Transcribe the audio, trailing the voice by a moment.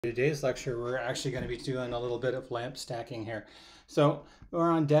Today's lecture, we're actually going to be doing a little bit of LAMP stacking here. So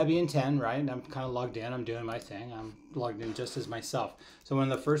we're on Debian 10, right? And I'm kind of logged in. I'm doing my thing. I'm logged in just as myself. So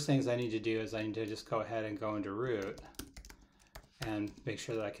one of the first things I need to do is I need to just go ahead and go into root and make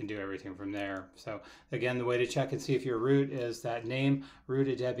sure that I can do everything from there. So again, the way to check and see if you're root is that name, root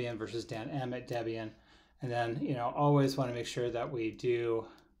at Debian versus Dan M at Debian. And then, always want to make sure that we do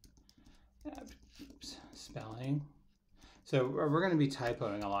spelling. So we're going to be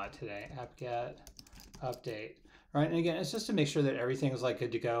typoing a lot today. Apt-get update, right? And again, it's just to make sure that everything is like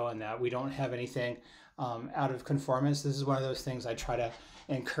good to go and that we don't have anything out of conformance. This is one of those things I try to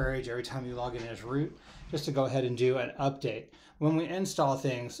encourage every time you log in as root, just to go ahead and do an update. When we install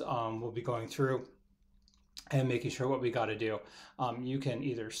things, we'll be going through and making sure what we got to do. You can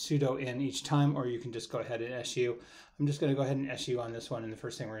either sudo in each time, or you can just go ahead and su. I'm just going to go ahead and su on this one, and the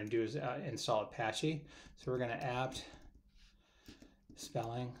first thing we're going to do is install Apache. So we're going to apt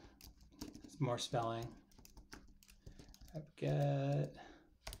spelling, more spelling, apt-get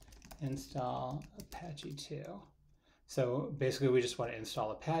install Apache 2. So basically we just want to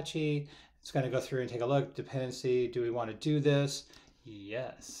install Apache. It's going to go through and take a look. Dependency, do we want to do this?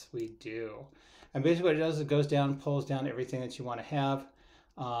 Yes, we do. And basically what it does is it goes down, pulls down everything that you want to have,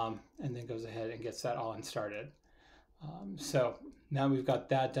 and then goes ahead and gets that all started. So now we've got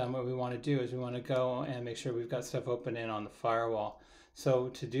that done. What we want to do is we want to go and make sure we've got stuff open in on the firewall. So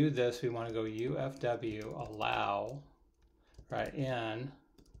to do this, we want to go UFW allow, right, in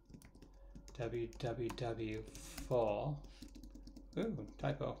www full, ooh,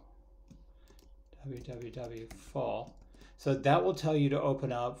 typo, www full. So that will tell you to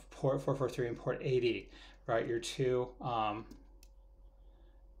open up port 443 and port 80, right, your two,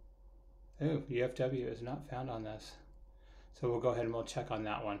 UFW is not found on this. So we'll go ahead and we'll check on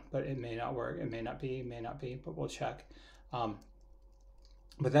that one, but it may not work, it may not be, but we'll check.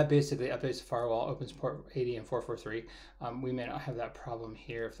 But that basically updates the firewall, opens port 80 and 443. We may not have that problem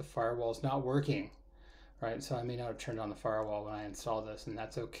here if the firewall is not working, right? So I may not have turned on the firewall when I install this, and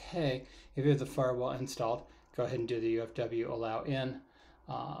that's okay. If you have the firewall installed, go ahead and do the UFW allow in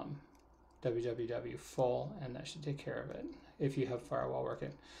www full, and that should take care of it if you have firewall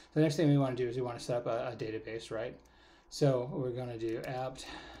working. The next thing we want to do is we want to set up a database, right? So we're going to do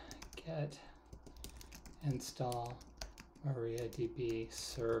apt-get install MariaDB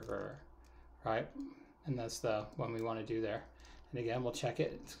Server, right? And that's the one we want to do there. And again, we'll check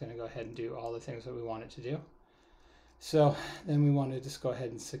it. It's going to go ahead and do all the things that we want it to do. So then we want to just go ahead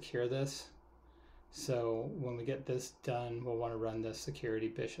and secure this. So when we get this done, we'll want to run the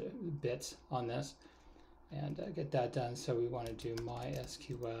security bits on this and get that done. So we want to do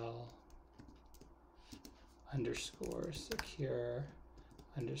MySQL _secure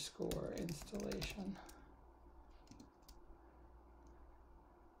 _installation.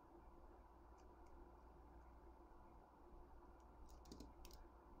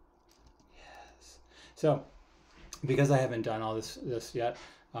 So because I haven't done all this yet,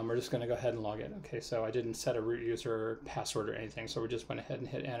 we're just going to go ahead and log in. Okay, so I didn't set a root user or password or anything, so we just went ahead and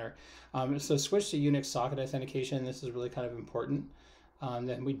hit enter. So switch to Unix socket authentication. This is really kind of important.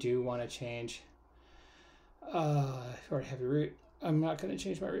 Then we do want to change, I already have your root. I'm not going to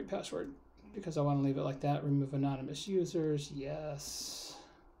change my root password because I want to leave it like that. Remove anonymous users, yes.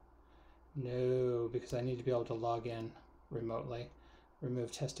 No, because I need to be able to log in remotely.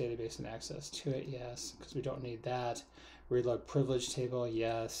 Remove test database and access to it, yes, because we don't need that. Reload privilege table,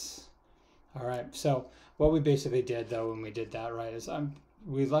 yes. All right, so what we basically did though when we did that, right, is I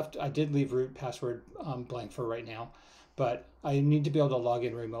did leave root password blank for right now, but I need to be able to log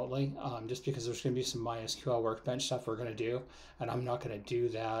in remotely just because there's going to be some MySQL workbench stuff we're going to do, and I'm not going to do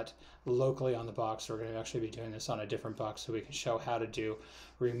that locally on the box. We're going to actually be doing this on a different box so we can show how to do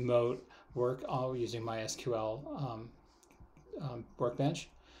remote work all using MySQL workbench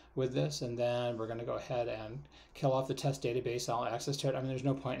with this, and then we're going to go ahead and kill off the test database and all access to it. I mean, there's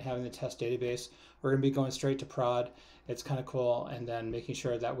no point in having the test database. We're going to be going straight to prod. It's kind of cool, and then making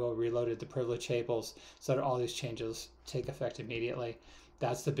sure that we'll reloaded the privilege tables so that all these changes take effect immediately.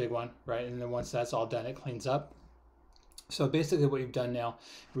 That's the big one, right? And then once that's all done, it cleans up. So basically what you've done now,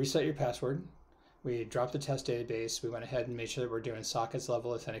 reset your password. We dropped the test database. We went ahead and made sure that we're doing sockets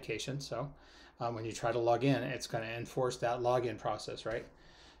level authentication. So when you try to log in, it's going to enforce that login process, right?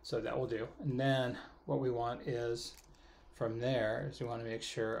 So that will do. And then what we want is from there is we want to make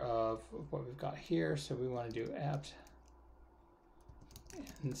sure of what we've got here. So we want to do apt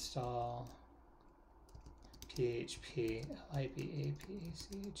install php libapache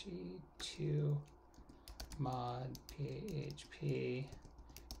 2 mod php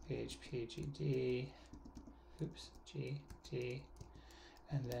phpgd, oops, gd,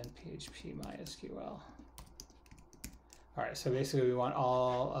 and then PHP MySQL. All right, so basically we want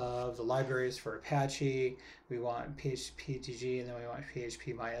all of the libraries for Apache, we want PHP-TG, and then we want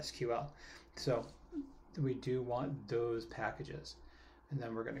PHP MySQL. So we do want those packages. And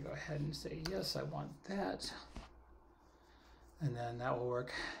then we're going to go ahead and say, yes, I want that. And then that will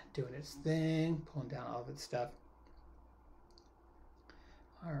work doing its thing, pulling down all of its stuff.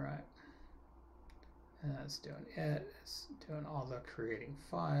 All right. And that's doing it. It's doing all the creating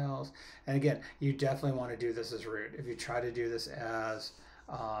files. And again, you definitely want to do this as root. If you try to do this as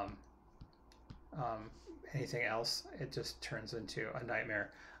anything else, it just turns into a nightmare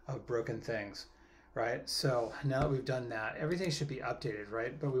of broken things, right? So now that we've done that, everything should be updated,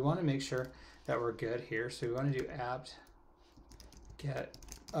 right? But we want to make sure that we're good here. So we want to do apt get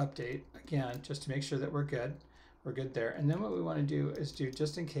update again, just to make sure that we're good. We're good there. And then what we want to do is do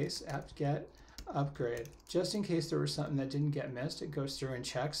just in case apt get upgrade, just in case there was something that didn't get missed. It goes through and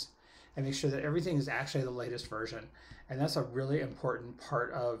checks and makes sure that everything is actually the latest version. And that's a really important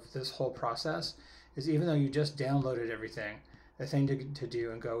part of this whole process, is even though you just downloaded everything, the thing to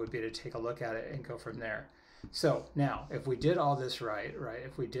do and go would be to take a look at it and go from there. So now if we did all this right,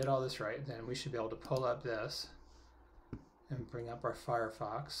 if we did all this right, then we should be able to pull up this and bring up our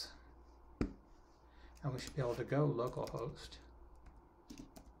Firefox, and we should be able to go localhost.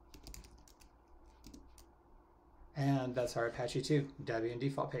 And that's our Apache 2 Debian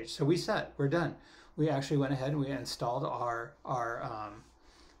default page. So we're done. We actually went ahead and we installed our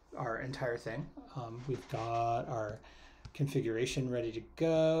entire thing. We've got our configuration ready to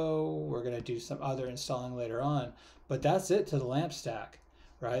go. We're going to do some other installing later on, but that's it to the LAMP stack,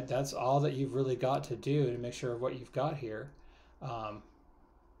 right? That's all that you've really got to do to make sure of what you've got here, and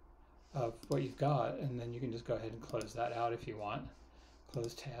then you can just go ahead and close that out if you want.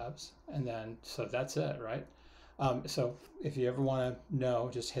 Close tabs, and then so that's it, right? So if you ever want to know,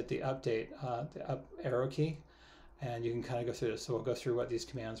 just hit the update, the up arrow key, and you can kind of go through this. So we'll go through what these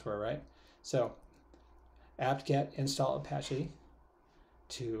commands were, right? So apt get install Apache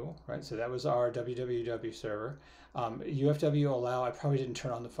 2, right? So that was our www server. UFW allow, I probably didn't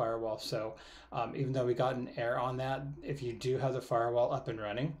turn on the firewall. So even though we got an error on that, if you do have the firewall up and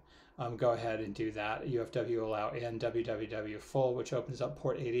running, go ahead and do that. UFW allow and www full, which opens up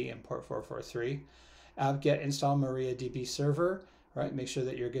port 80 and port 443. Apt-get install MariaDB Server, right? Make sure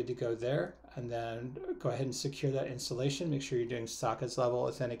that you're good to go there, and then go ahead and secure that installation. Make sure you're doing sockets level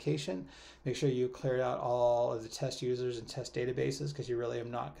authentication. Make sure you cleared out all of the test users and test databases, because you really are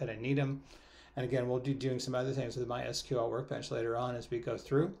not going to need them. And again, we'll be doing some other things with MySQL Workbench later on as we go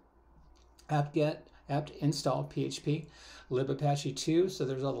through. Apt-get, apt install PHP, libapache 2. So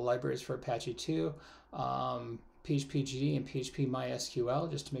there's all the libraries for Apache 2, PHP-GD and PHP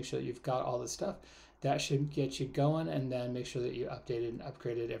MySQL, just to make sure that you've got all the stuff. That should get you going, and then make sure that you updated and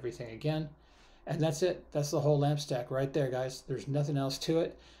upgraded everything again. And that's it. That's the whole LAMP stack right there, guys. There's nothing else to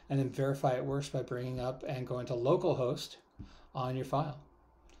it. And then verify it works by bringing up and going to localhost on your file.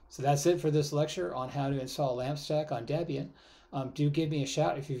 So that's it for this lecture on how to install LAMP stack on Debian. Do give me a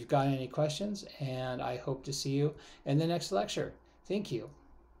shout if you've got any questions, and I hope to see you in the next lecture. Thank you.